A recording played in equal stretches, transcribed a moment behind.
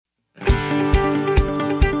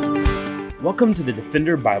Welcome to the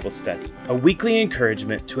Defender Bible Study, a weekly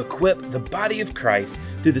encouragement to equip the body of Christ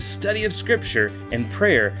through the study of Scripture and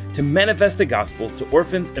prayer to manifest the gospel to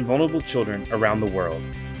orphans and vulnerable children around the world.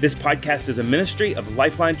 This podcast is a ministry of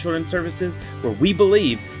Lifeline Children's Services where we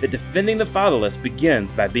believe that defending the fatherless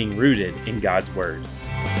begins by being rooted in God's Word.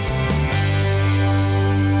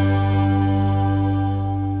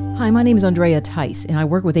 Hi, my name is Andrea Tice, and I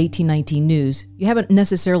work with 1819 News. You haven't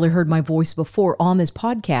necessarily heard my voice before on this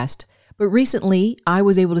podcast, but recently I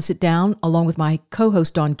was able to sit down along with my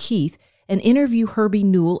co-host Don Keith and interview Herbie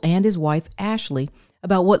Newell and his wife Ashley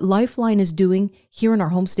about what Lifeline is doing here in our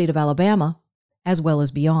home state of Alabama, as well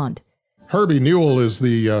as beyond. Herbie Newell is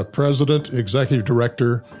the President, Executive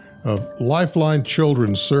Director of Lifeline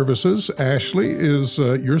Children's Services. Ashley is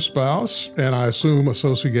your spouse, and I assume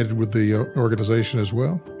associated with the organization as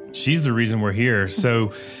well. She's the reason we're here.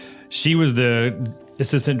 So she was the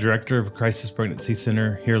Assistant Director of a Crisis Pregnancy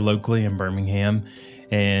Center here locally in Birmingham.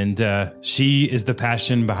 And she is the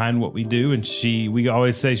passion behind what we do. And we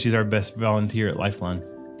always say she's our best volunteer at Lifeline.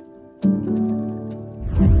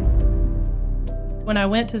 When I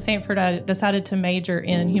went to Sanford, I decided to major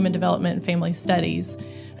in human development and family studies.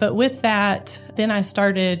 But with that, then I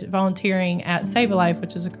started volunteering at Save a Life,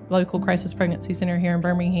 which is a local crisis pregnancy center here in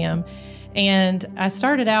Birmingham. And I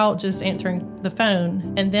started out just answering the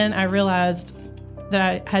phone. And then I realized that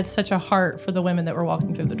I had such a heart for the women that were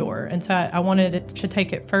walking through the door. And so I wanted it to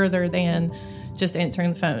take it further than just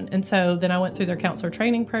answering the phone. And so then I went through their counselor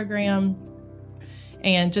training program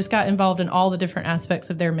and just got involved in all the different aspects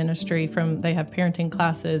of their ministry. They have parenting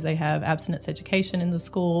classes, they have abstinence education in the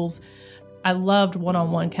schools. I loved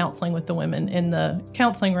one-on-one counseling with the women in the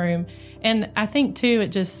counseling room. And I think too,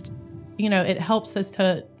 it just, it helps us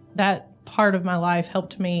that part of my life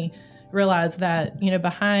helped me realize that,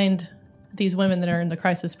 behind these women that are in the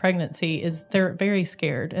crisis pregnancy they're very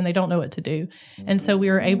scared and they don't know what to do. And so we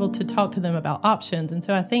were able to talk to them about options. And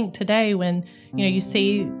so I think today when, you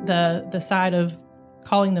see the side of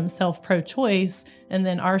calling themselves pro-choice and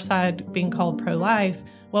then our side being called pro-life,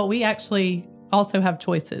 well, we actually also have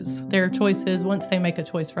choices. There are choices. Once they make a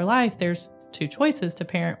choice for life, there's two choices: to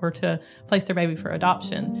parent or to place their baby for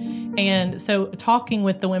adoption. And so talking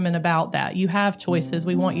with the women about that, you have choices.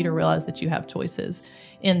 We want you to realize that you have choices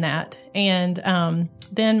in that. And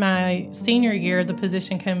then my senior year, the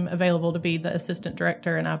position came available to be the assistant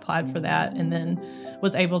director, and I applied for that and then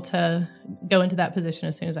was able to go into that position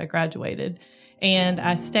as soon as I graduated. And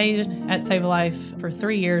I stayed at Save a Life for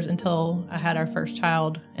 3 years until I had our first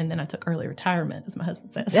child, and then I took early retirement, as my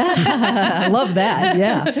husband says. I love that,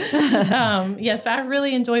 yeah. Yes, but I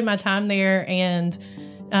really enjoyed my time there. And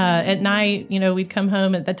at night, we'd come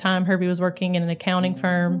home. At the time, Herbie was working in an accounting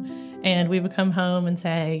firm, and we would come home and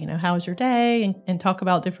say, how was your day? And talk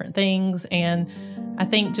about different things. And I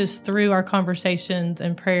think just through our conversations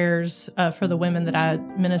and prayers for the women that I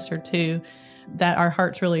ministered to, that our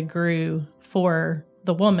hearts really grew for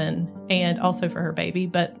the woman and also for her baby,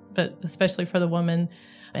 but especially for the woman.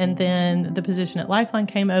 And then the position at Lifeline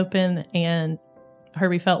came open, and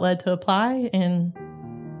Herbie felt led to apply and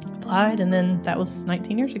applied, and then that was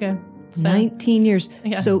 19 years ago. So, 19 years.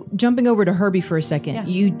 Yeah. So jumping over to Herbie for a second,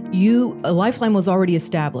 yeah. Lifeline was already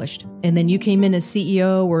established, and then you came in as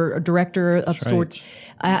CEO or a director of sorts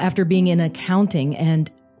after being in accounting.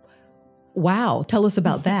 And wow, tell us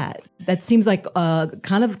about that. That seems like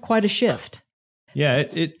kind of quite a shift. Yeah,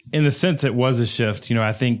 it in a sense, it was a shift.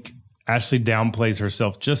 I think Ashley downplays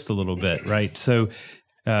herself just a little bit, right? So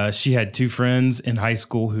she had two friends in high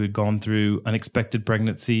school who had gone through unexpected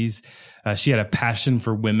pregnancies. She had a passion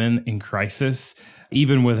for women in crisis.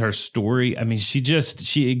 Even with her story, I mean,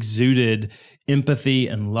 she exuded empathy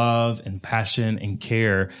and love and passion and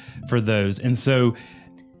care for those. And so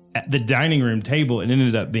at the dining room table, it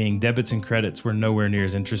ended up being debits and credits were nowhere near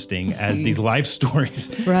as interesting as these life stories,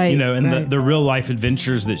 right? And the real life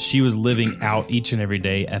adventures that she was living out each and every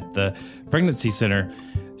day at the pregnancy center.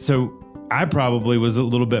 So I probably was a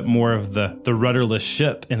little bit more of the rudderless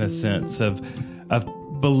ship in a sense of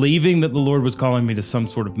believing that the Lord was calling me to some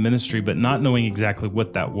sort of ministry, but not knowing exactly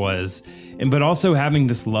what that was. But also having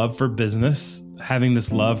this love for business, having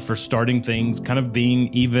this love for starting things, kind of being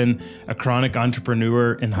even a chronic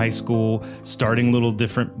entrepreneur in high school, starting little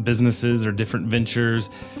different businesses or different ventures.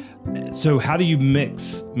 So how do you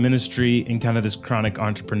mix ministry and kind of this chronic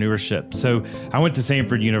entrepreneurship? So I went to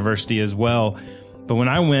Sanford University as well, but when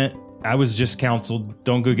I went, I was just counseled,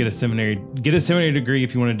 don't go get a seminary. Get a seminary degree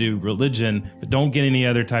if you want to do religion, but don't get any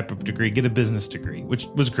other type of degree. Get a business degree, which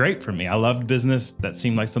was great for me. I loved business. That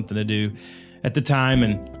seemed like something to do. At the time,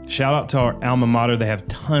 and shout out to our alma mater, they have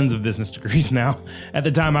tons of business degrees now. At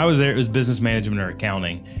the time I was there, it was business management or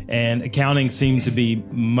accounting. And accounting seemed to be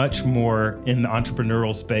much more in the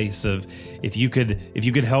entrepreneurial space of if you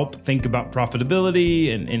could help think about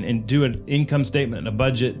profitability and do an income statement and a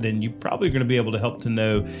budget, then you're probably going to be able to help to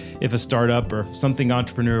know if a startup or if something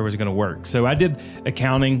entrepreneur was going to work. So I did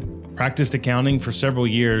accounting, practiced accounting for several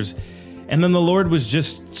years. And then the Lord was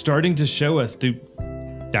just starting to show us through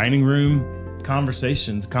dining room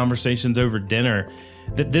conversations over dinner,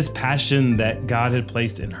 that this passion that God had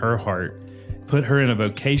placed in her heart, put her in a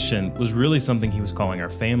vocation, was really something he was calling our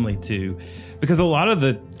family to. Because a lot of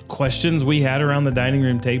the questions we had around the dining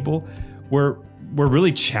room table were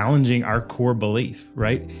really challenging our core belief,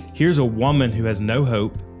 right? Here's a woman who has no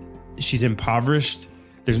hope. She's impoverished.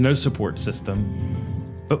 There's no support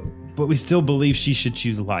system, but we still believe she should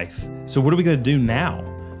choose life. So what are we going to do now?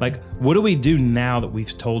 Like, what do we do now that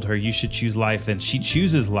we've told her you should choose life and she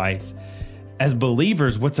chooses life? As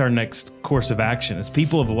believers, what's our next course of action? As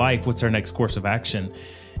people of life, what's our next course of action?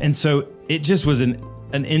 And so it just was an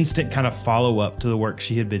instant kind of follow-up to the work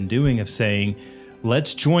she had been doing of saying,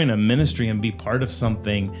 let's join a ministry and be part of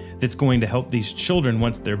something that's going to help these children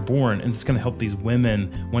once they're born, and it's going to help these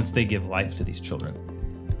women once they give life to these children.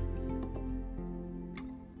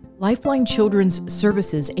 Lifeline Children's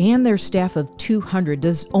Services and their staff of 200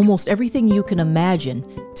 does almost everything you can imagine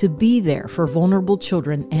to be there for vulnerable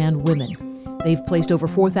children and women. They've placed over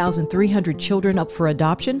 4,300 children up for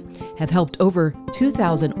adoption, have helped over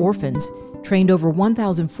 2,000 orphans, trained over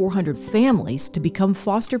 1,400 families to become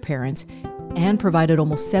foster parents, and provided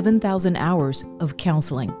almost 7,000 hours of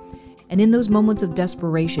counseling. And in those moments of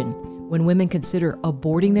desperation, when women consider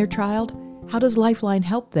aborting their child, how does Lifeline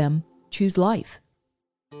help them choose life?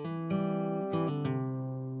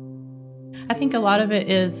 I think a lot of it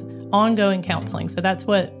is ongoing counseling. So that's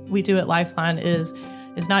what we do at Lifeline is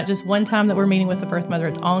not just one time that we're meeting with the birth mother,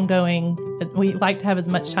 it's ongoing. We like to have as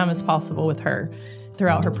much time as possible with her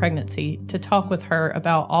throughout her pregnancy to talk with her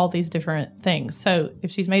about all these different things. So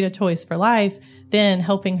if she's made a choice for life, then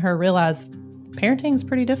helping her realize parenting is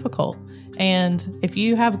pretty difficult. And if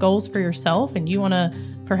you have goals for yourself and you want to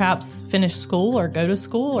perhaps finish school or go to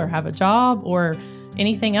school or have a job or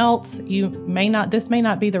anything else, this may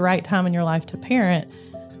not be the right time in your life to parent,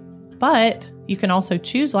 but you can also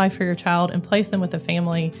choose life for your child and place them with a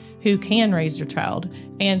family who can raise your child,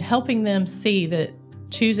 and helping them see that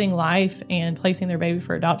choosing life and placing their baby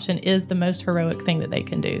for adoption is the most heroic thing that they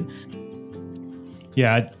can do.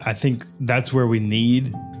 Yeah, I think that's where we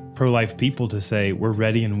need pro-life people to say we're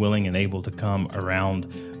ready and willing and able to come around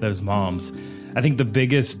those moms. I think the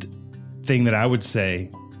biggest thing that I would say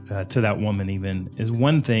to that woman even is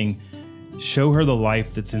one thing, show her the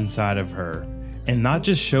life that's inside of her, and not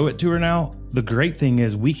just show it to her now. The great thing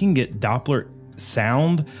is we can get Doppler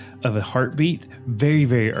sound of a heartbeat very,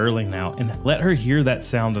 very early now, and let her hear that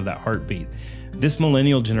sound of that heartbeat. This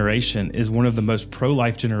millennial generation is one of the most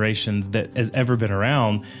pro-life generations that has ever been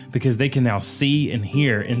around, because they can now see and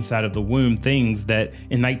hear inside of the womb things that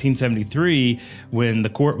in 1973, when the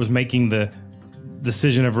court was making the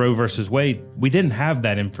decision of Roe versus Wade, we didn't have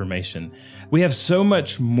that information. We have so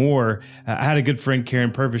much more. I had a good friend,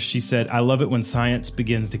 Karen Purvis. She said, I love it when science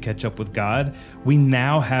begins to catch up with God. We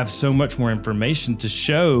now have so much more information to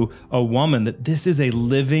show a woman that this is a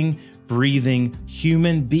living, breathing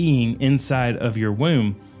human being inside of your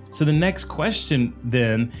womb. So the next question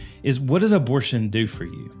then is, what does abortion do for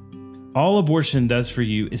you? All abortion does for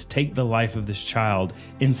you is take the life of this child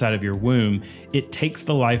inside of your womb. It takes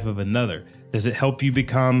the life of another. Does it help you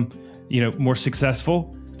become, more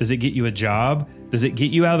successful? Does it get you a job? Does it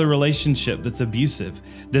get you out of the relationship that's abusive?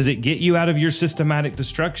 Does it get you out of your systematic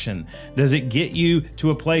destruction? Does it get you to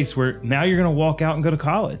a place where now you're going to walk out and go to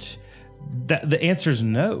college? The answer is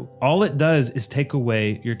no. All it does is take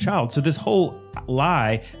away your child. So this whole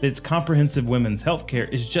lie that it's comprehensive women's health care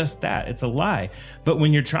is just that. It's a lie. But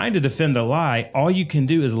when you're trying to defend a lie, all you can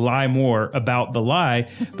do is lie more about the lie.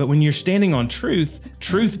 But when you're standing on truth,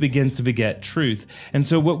 truth begins to beget truth. And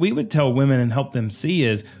so what we would tell women and help them see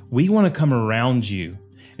is, we want to come around you.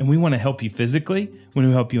 And we want to help you physically. We want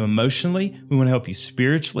to help you emotionally. We want to help you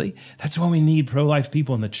spiritually. That's why we need pro-life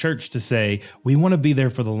people in the church to say, we want to be there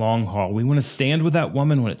for the long haul. We want to stand with that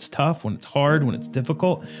woman when it's tough, when it's hard, when it's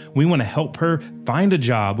difficult. We want to help her find a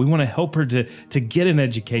job. We want to help her to get an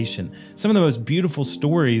education. Some of the most beautiful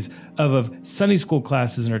stories of Sunday school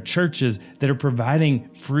classes in our churches that are providing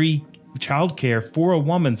free childcare for a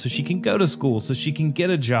woman so she can go to school, so she can get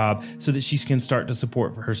a job, so that she can start to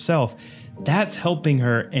support for herself. That's helping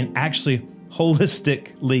her and actually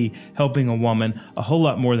holistically helping a woman a whole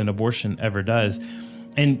lot more than abortion ever does.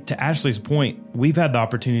 And to Ashley's point, we've had the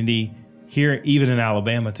opportunity here, even in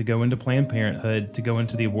Alabama, to go into Planned Parenthood, to go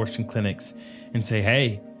into the abortion clinics and say,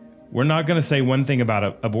 hey, we're not going to say one thing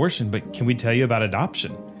about abortion, but can we tell you about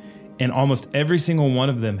adoption? And almost every single one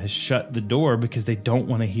of them has shut the door because they don't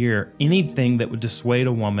want to hear anything that would dissuade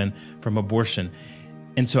a woman from abortion.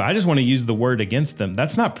 And so I just want to use the word against them.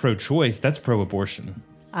 That's not pro-choice, that's pro-abortion.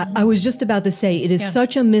 I was just about to say, it is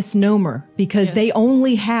such a misnomer because they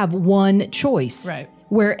only have one choice. Right.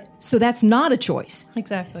 So that's not a choice.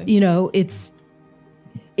 Exactly. You know, it's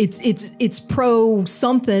pro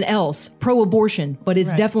something else, pro-abortion, but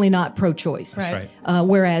it's definitely not pro-choice. Right.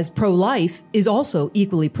 Whereas pro-life is also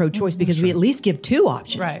equally pro-choice because we at least give two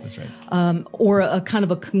options. Right. That's right. Or a kind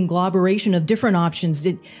of a conglomeration of different options.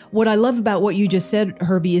 What I love about what you just said,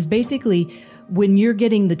 Herbie, is basically when you're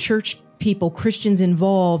getting the church people, Christians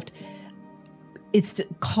involved, it's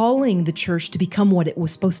calling the church to become what it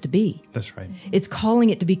was supposed to be. That's right. It's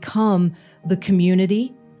calling it to become the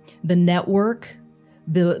community, the network,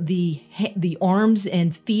 the arms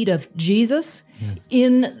and feet of Jesus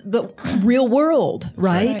in the real world,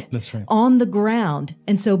 right? That's right. On the ground.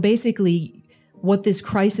 And so basically what this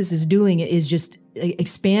crisis is doing is just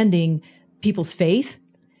expanding people's faith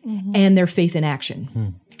and their faith in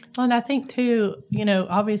action. Well, and I think too, you know,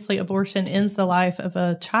 obviously abortion ends the life of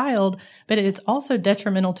a child, but it's also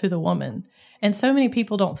detrimental to the woman. And so many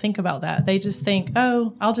people don't think about that. They just think,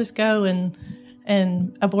 oh, I'll just go and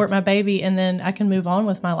abort my baby and then I can move on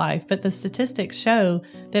with my life. But the statistics show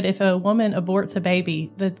that if a woman aborts a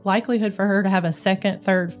baby, the likelihood for her to have a second,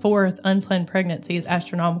 third, fourth unplanned pregnancy is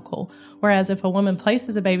astronomical. Whereas if a woman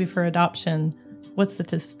places a baby for adoption, what's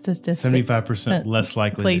the statistic? 75% less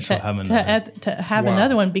likely that she'll have another. To have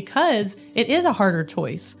another one, because it is a harder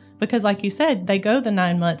choice. Because like you said, they go the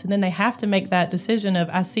 9 months and then they have to make that decision of,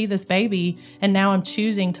 I see this baby and now I'm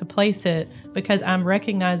choosing to place it because I'm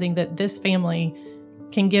recognizing that this family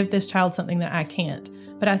can give this child something that I can't.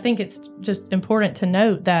 But I think it's just important to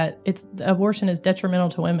note that abortion is detrimental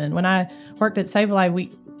to women. When I worked at Save a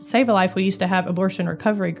Life, we used to have abortion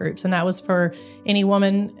recovery groups, and that was for any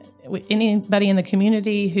woman, anybody in the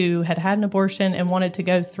community who had an abortion and wanted to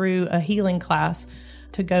go through a healing class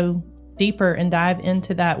to go deeper and dive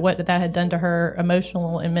into that, what that had done to her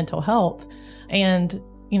emotional and mental health. And,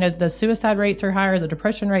 you know, the suicide rates are higher, the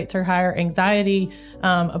depression rates are higher, anxiety.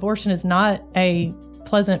 Abortion is not a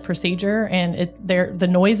pleasant procedure, and the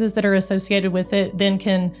noises that are associated with it then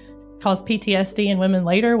can cause PTSD in women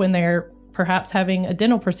later when they're perhaps having a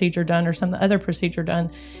dental procedure done or some other procedure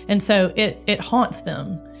done. And so it haunts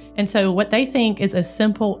them. And so what they think is a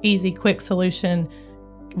simple, easy, quick solution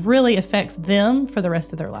really affects them for the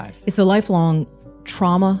rest of their life. It's a lifelong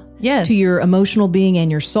trauma Yes. to your emotional being and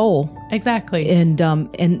your soul. Exactly. And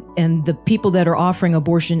the people that are offering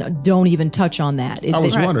abortion don't even touch on that. I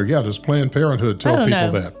was wondering, does Planned Parenthood tell people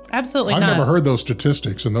no, that? Absolutely I've not. never heard those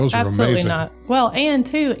statistics, and those are Absolutely amazing. not. Well, and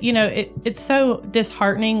too, you know, it's so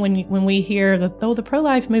disheartening when we hear that, oh, the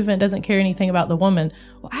pro-life movement doesn't care anything about the woman.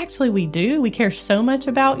 Well, actually, we do. We care so much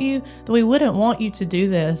about you that we wouldn't want you to do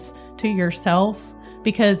this to yourself,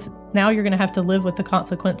 because now you're going to have to live with the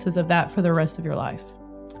consequences of that for the rest of your life.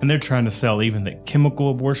 And they're trying to sell even that chemical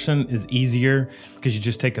abortion is easier because you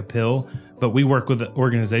just take a pill. But we work with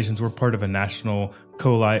organizations. We're part of a national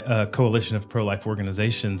coalition of pro-life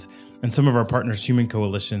organizations. And some of our partners, Human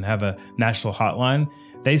Coalition, have a national hotline.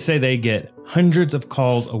 They say they get hundreds of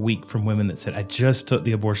calls a week from women that said, I just took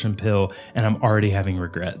the abortion pill and I'm already having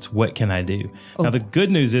regrets. What can I do? Now, the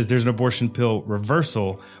good news is there's an abortion pill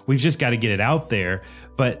reversal. We've just got to get it out there.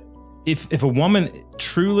 But if a woman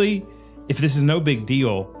truly... if this is no big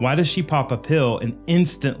deal, why does she pop a pill and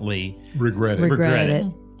instantly Regret it?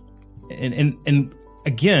 And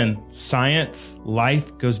again, science,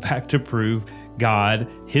 life goes back to prove God,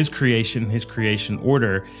 his creation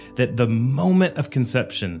order, that the moment of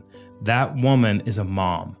conception, that woman is a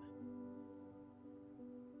mom.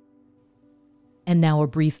 And now a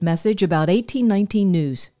brief message about 1819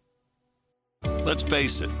 News. Let's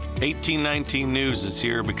face it, 1819 News is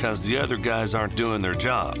here because the other guys aren't doing their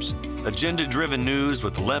jobs. Agenda-driven news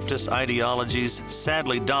with leftist ideologies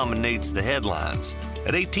sadly dominates the headlines.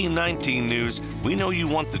 At 1819 News, we know you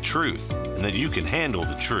want the truth and that you can handle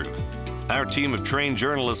the truth. Our team of trained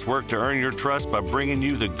journalists work to earn your trust by bringing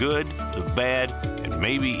you the good, the bad, and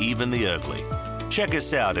maybe even the ugly. Check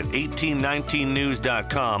us out at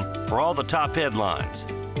 1819news.com for all the top headlines.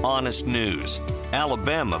 Honest news.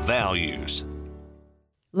 Alabama values.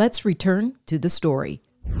 Let's return to the story.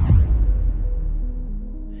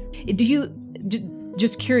 Do you,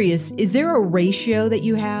 just curious, is there a ratio that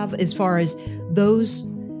you have as far as those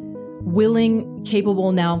willing,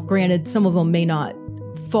 capable, now granted, some of them may not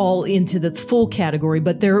fall into the full category,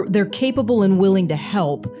 but they're capable and willing to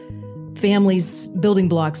help families, building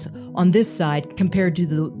blocks on this side compared to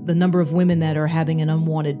the number of women that are having an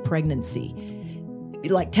unwanted pregnancy.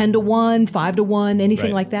 Like 10 to 1, 5 to 1,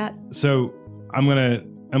 anything like that? So I'm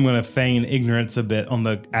gonna feign ignorance a bit on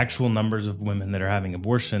the actual numbers of women that are having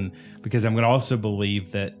abortion, because I'm gonna also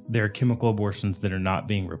believe that there are chemical abortions that are not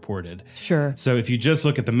being reported. Sure. So if you just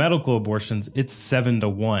look at the medical abortions, it's 7 to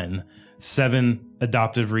 1, 7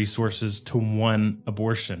 adoptive resources to 1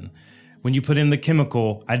 abortion. When you put in the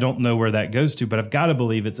chemical, I don't know where that goes to, but I've got to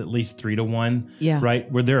believe it's at least 3 to 1,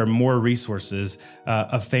 right? Where there are more resources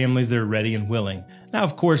of families that are ready and willing. Now,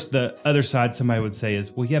 of course, the other side somebody would say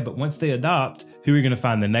is, well, yeah, but once they adopt, who are you going to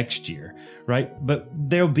find the next year, right? But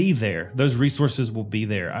they'll be there. Those resources will be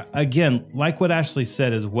there. Again, like what Ashley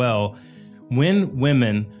said as well, when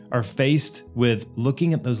women are faced with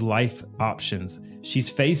looking at those life options, she's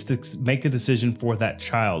faced to make a decision for that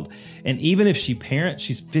child. And even if she parents,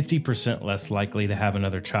 she's 50% less likely to have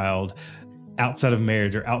another child outside of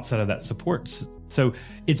marriage or outside of that support. So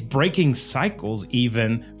it's breaking cycles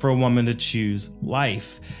even for a woman to choose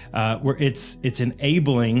life, where it's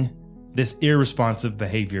enabling this irresponsive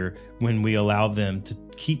behavior when we allow them to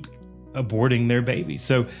keep aborting their baby.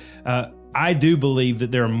 So I do believe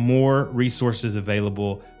that there are more resources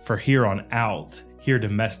available for here on out, here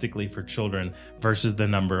domestically for children, versus the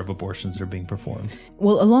number of abortions that are being performed.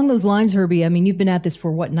 Well, along those lines, Herbie, I mean, you've been at this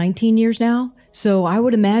for 19 years now? So I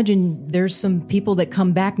would imagine there's some people that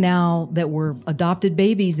come back now that were adopted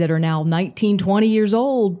babies that are now 19, 20 years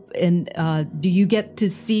old. And do you get to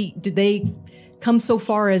see, do they come so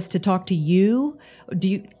far as to talk to you? Do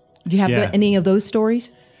you have any of those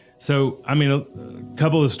stories? So, I mean, a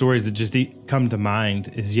couple of stories that just come to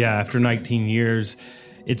mind is, after 19 years,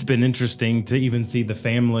 it's been interesting to even see the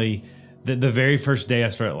family. The very first day I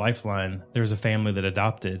started Lifeline, there was a family that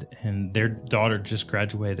adopted, and their daughter just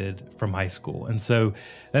graduated from high school. And so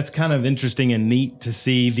that's kind of interesting and neat to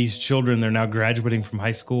see these children. They're now graduating from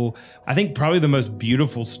high school. I think probably the most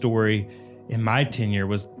beautiful story in my tenure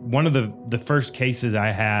was one of the first cases I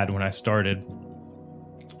had when I started.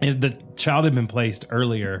 And the child had been placed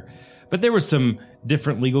earlier, but there were some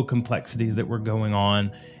different legal complexities that were going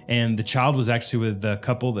on. And the child was actually with a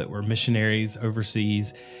couple that were missionaries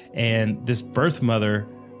overseas. And this birth mother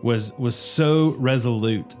was so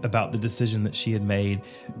resolute about the decision that she had made.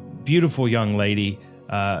 Beautiful young lady,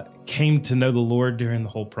 came to know the Lord during the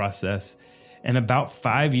whole process. And about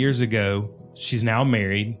 5 years ago, she's now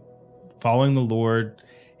married, following the Lord,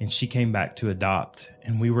 and she came back to adopt,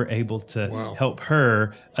 and we were able to help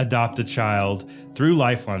her adopt a child through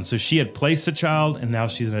Lifeline. So she had placed a child, and now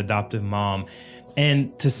she's an adoptive mom.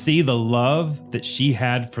 And to see the love that she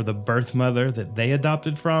had for the birth mother that they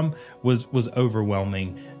adopted from was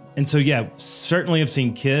overwhelming. And so, certainly have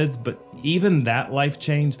seen kids, but even that life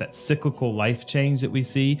change, that cyclical life change that we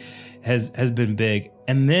see has been big.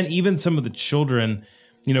 And then even some of the children,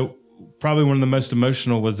 probably one of the most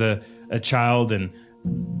emotional was a child, and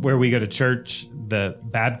where we go to church, the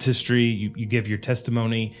baptistry, you give your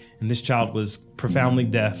testimony, and this child was profoundly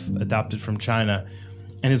deaf, adopted from China,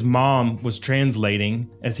 and his mom was translating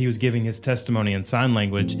as he was giving his testimony in sign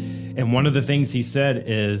language. And one of the things he said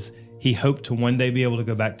is he hoped to one day be able to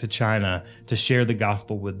go back to China to share the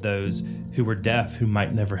gospel with those who were deaf, who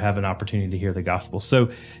might never have an opportunity to hear the gospel.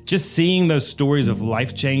 So just seeing those stories of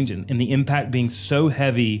life change and the impact being so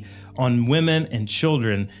heavy on women and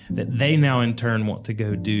children that they now in turn want to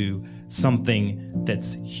go do something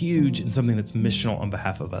that's huge and something that's missional on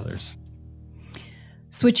behalf of others.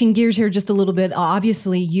 Switching gears here just a little bit.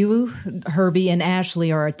 Obviously, you, Herbie, and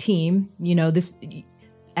Ashley are a team.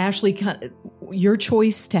 Ashley, your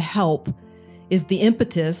choice to help is the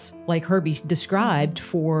impetus, like Herbie described,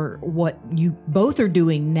 for what you both are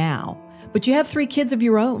doing now. But you have 3 kids of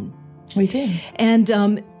your own. We do. And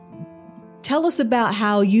tell us about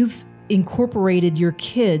how you've incorporated your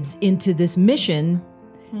kids into this mission,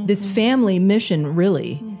 this family mission,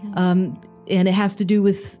 really. And it has to do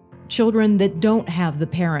with children that don't have the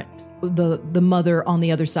parent, the mother on the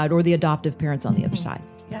other side, or the adoptive parents on the other side.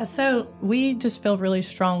 Yeah, so we just feel really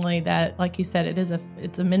strongly that, like you said,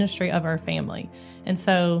 it's a ministry of our family. And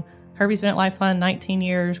so Herbie's been at Lifeline 19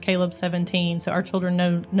 years, Caleb's 17. So our children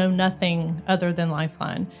know nothing other than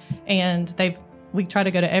Lifeline. And we try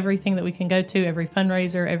to go to everything that we can go to, every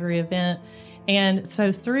fundraiser, every event. And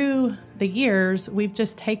so through the years, we've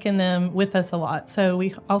just taken them with us a lot. So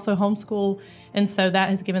we also homeschool, and so that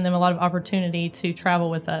has given them a lot of opportunity to travel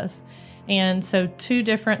with us. And so 2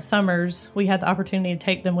 different summers, we had the opportunity to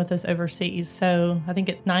take them with us overseas. So I think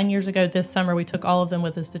it's 9 years ago this summer, we took all of them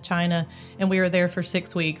with us to China, and we were there for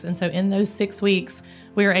 6 weeks. And so in those 6 weeks,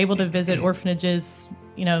 we were able to visit orphanages,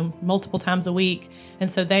 multiple times a week. And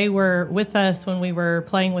so they were with us when we were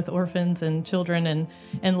playing with orphans and children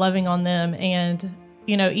and loving on them. And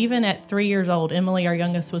even at 3 years old, Emily, our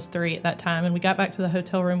youngest, was 3 at that time. And we got back to the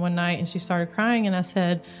hotel room one night and she started crying. And I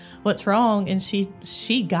said, "What's wrong?" And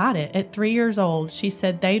she got it at 3 years old. She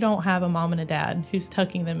said, "They don't have a mom and a dad who's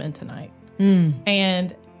tucking them in tonight."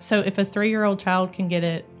 And so if a 3-year-old child can get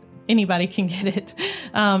it, anybody can get it.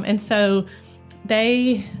 And so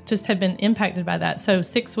they just had been impacted by that. So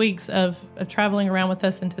 6 weeks of traveling around with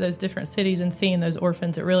us into those different cities and seeing those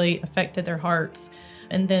orphans, it really affected their hearts.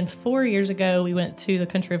 And then 4 years ago, we went to the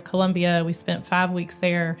country of Colombia. We spent 5 weeks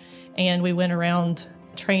there, and we went around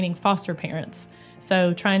training foster parents.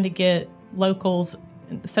 So trying to get locals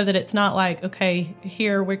so that it's not like, okay,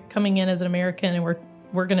 here we're coming in as an American and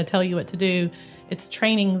we're going to tell you what to do. It's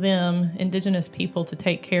training them, indigenous people, to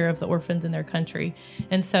take care of the orphans in their country.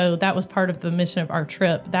 And so that was part of the mission of our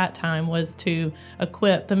trip that time, was to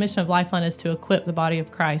equip, the mission of Lifeline is to equip the body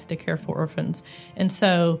of Christ to care for orphans. And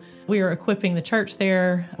so we were equipping the church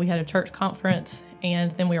there. We had a church conference,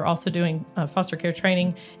 and then we were also doing foster care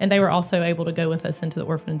training, and they were also able to go with us into the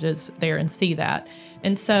orphanages there and see that.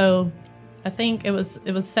 And so I think it was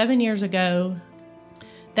 7 years ago,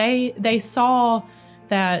 they saw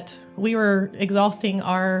that we were exhausting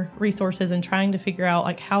our resources and trying to figure out,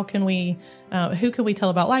 like, how can we, who can we tell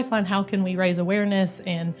about Lifeline? How can we raise awareness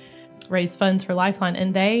and raise funds for Lifeline?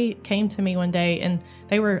 And they came to me one day, and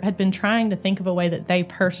they had been trying to think of a way that they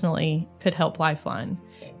personally could help Lifeline.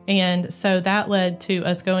 And so that led to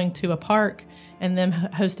us going to a park and them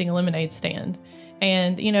hosting a lemonade stand.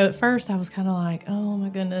 And, at first I was kind of like, oh my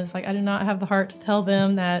goodness, like, I do not have the heart to tell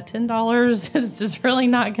them that $10 is just really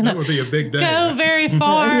not going to would be a big day. Go very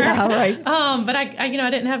far. Yeah, right. But I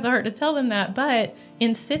didn't have the heart to tell them that. But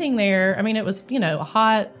in sitting there, it was, a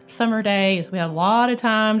hot summer day. So we had a lot of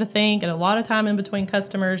time to think and a lot of time in between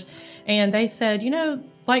customers. And they said,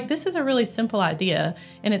 this is a really simple idea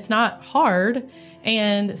and it's not hard.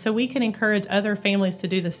 And so we can encourage other families to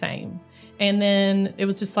do the same. And then it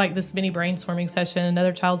was just like this mini brainstorming session.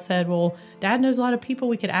 Another child said, well, Dad knows a lot of people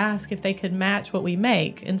we could ask if they could match what we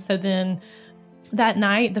make. And so then that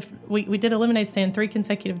night, we did a lemonade stand 3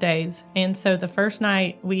 consecutive days. And so the first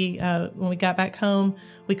night, when we got back home,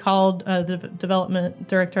 we called the development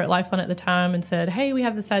director at Lifeline at the time and said, hey, we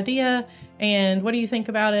have this idea, and what do you think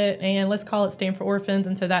about it? And let's call it Stand for Orphans.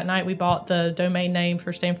 And so that night, we bought the domain name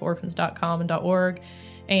for standfororphans.com and .org.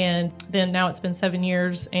 And then now it's been 7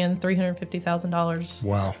 years and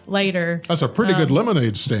 $350,000 later. That's a pretty good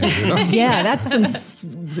lemonade stand, Yeah, that's some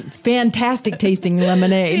fantastic tasting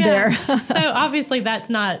lemonade there. So obviously that's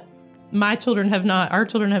not, our children have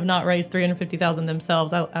not raised $350,000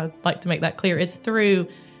 themselves. I'd like to make that clear. It's through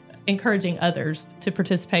encouraging others to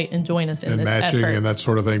participate and join us in this effort. And matching and that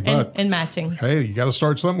sort of thing. But and matching. Hey, you got to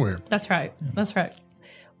start somewhere. That's right. That's right.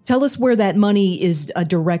 Tell us where that money is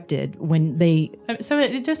directed when they... So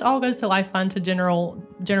it just all goes to Lifeline, to general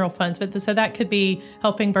funds. But so that could be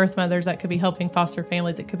helping birth mothers, that could be helping foster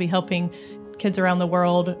families, it could be helping kids around the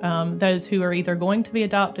world, those who are either going to be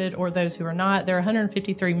adopted or those who are not. There are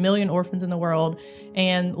 153 million orphans in the world,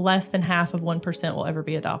 and less than half of 1% will ever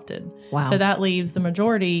be adopted. Wow. So that leaves the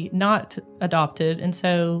majority not adopted. And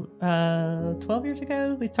so 12 years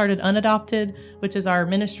ago, we started Unadopted, which is our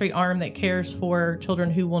ministry arm that cares for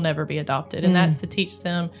children who will never be adopted. And that's to teach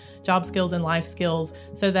them job skills and life skills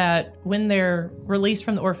so that when they're released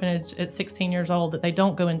from the orphanage at 16 years old, that they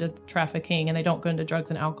don't go into trafficking and they don't go into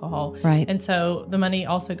drugs and alcohol. Right. And so the money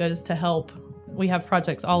also goes to help. We have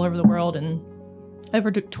projects all over the world and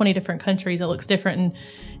over 20 different countries. It looks different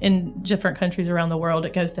in different countries around the world.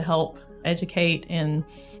 It goes to help educate and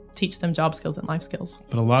teach them job skills and life skills.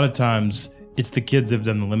 But a lot of times it's the kids that have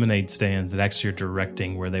done the lemonade stands that actually are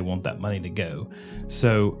directing where they want that money to go.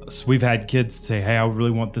 So we've had kids say, hey, I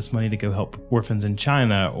really want this money to go help orphans in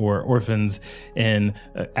China or orphans in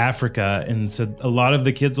Africa. And so a lot of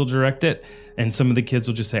the kids will direct it. And some of the kids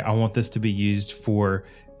will just say, I want this to be used for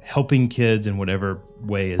helping kids in whatever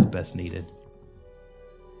way is best needed.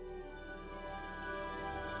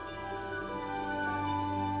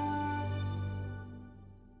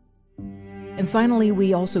 And finally,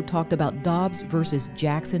 we also talked about Dobbs versus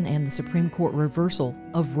Jackson and the Supreme Court reversal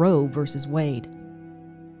of Roe versus Wade.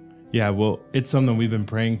 Yeah, well, it's something we've been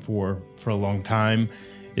praying for a long time.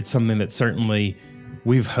 It's something that certainly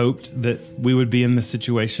we've hoped that we would be in this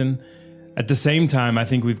situation. At the same time, I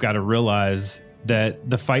think we've got to realize that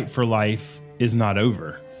the fight for life is not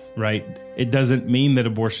over. right? It doesn't mean that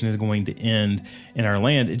abortion is going to end in our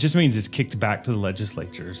land. It just means it's kicked back to the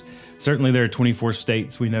legislatures. Certainly there are 24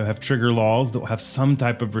 states we know have trigger laws that will have some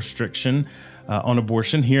type of restriction on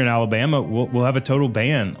abortion. Here in Alabama, we'll have a total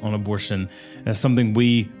ban on abortion. That's something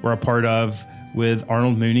we were a part of with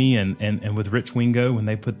Arnold Mooney and with Rich Wingo when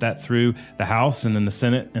they put that through the House and then the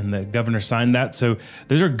Senate, and the governor signed that. So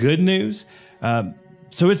those are good news.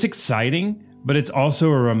 So it's exciting, but it's also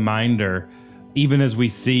a reminder, even as we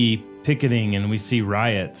see picketing and we see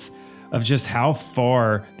riots, of just how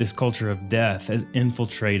far this culture of death has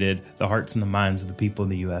infiltrated the hearts and the minds of the people in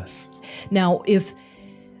the U.S. Now, if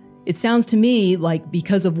it sounds to me like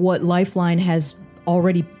because of what Lifeline has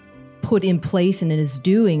already put in place and it is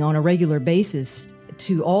doing on a regular basis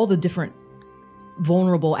to all the different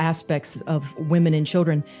vulnerable aspects of women and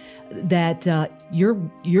children, that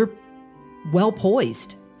you're well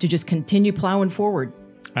poised to just continue plowing forward.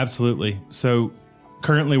 Absolutely. So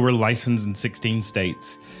currently we're licensed in 16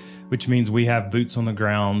 states, which means we have boots on the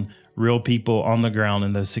ground, real people on the ground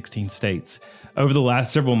in those 16 states. Over the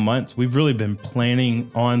last several months, we've really been planning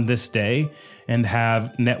on this day and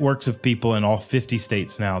have networks of people in all 50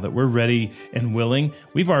 states now that we're ready and willing.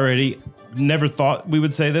 We've already, never thought we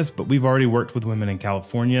would say this, but we've already worked with women in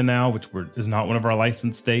California now, which is not one of our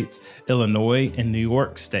licensed states, Illinois, and New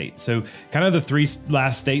York State. So kind of the three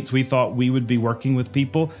last states we thought we would be working with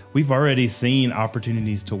people, we've already seen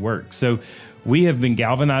opportunities to work. So we have been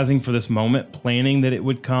galvanizing for this moment, planning that it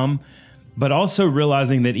would come, but also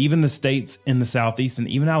realizing that even the states in the Southeast and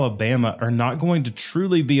even Alabama are not going to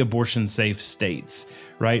truly be abortion-safe states,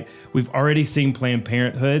 right? We've already seen Planned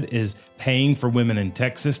Parenthood is paying for women in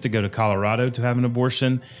Texas to go to Colorado to have an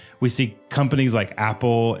abortion. We see companies like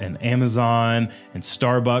Apple and Amazon and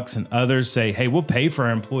Starbucks and others say, hey, we'll pay for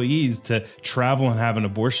our employees to travel and have an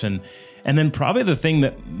abortion. And then probably the thing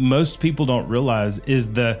that most people don't realize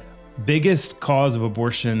is the biggest cause of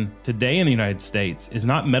abortion today in the United States is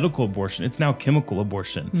not medical abortion, it's now chemical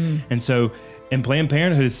abortion. And so, and Planned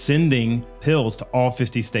Parenthood is sending pills to all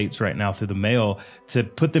 50 states right now through the mail to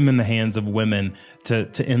put them in the hands of women to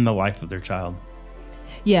end the life of their child.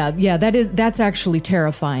 Yeah, that's actually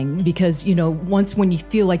terrifying because, when you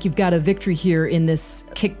feel like you've got a victory here in this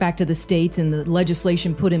kickback to the states and the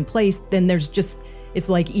legislation put in place, then it's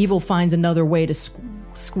like evil finds another way to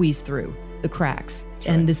squeeze through the cracks. That's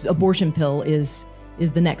and right. This abortion pill is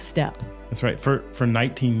the next step. That's right. For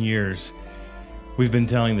 19 years, we've been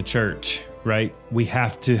telling the church, right? We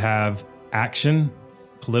have to have action,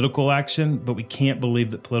 political action, but we can't believe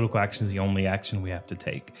that political action is the only action we have to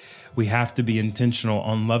take. We have to be intentional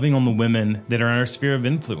on loving on the women that are in our sphere of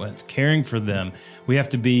influence, caring for them. We have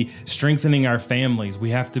to be strengthening our families. We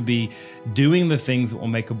have to be doing the things that will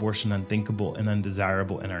make abortion unthinkable and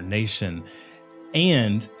undesirable in our nation,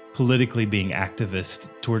 and politically being activist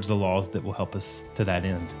towards the laws that will help us to that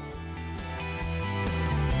end.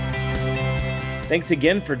 Thanks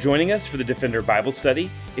again for joining us for the Defender Bible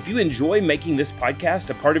Study. If you enjoy making this podcast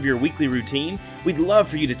a part of your weekly routine, we'd love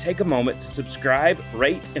for you to take a moment to subscribe,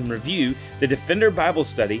 rate, and review the Defender Bible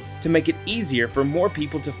Study to make it easier for more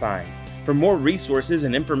people to find. For more resources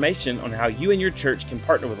and information on how you and your church can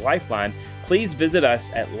partner with Lifeline, please visit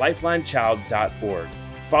us at lifelinechild.org.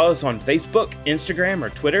 Follow us on Facebook, Instagram, or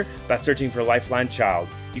Twitter by searching for Lifeline Child.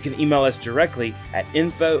 You can email us directly at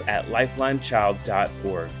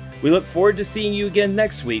info@lifelinechild.org. We look forward to seeing you again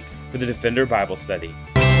next week for the Defender Bible Study.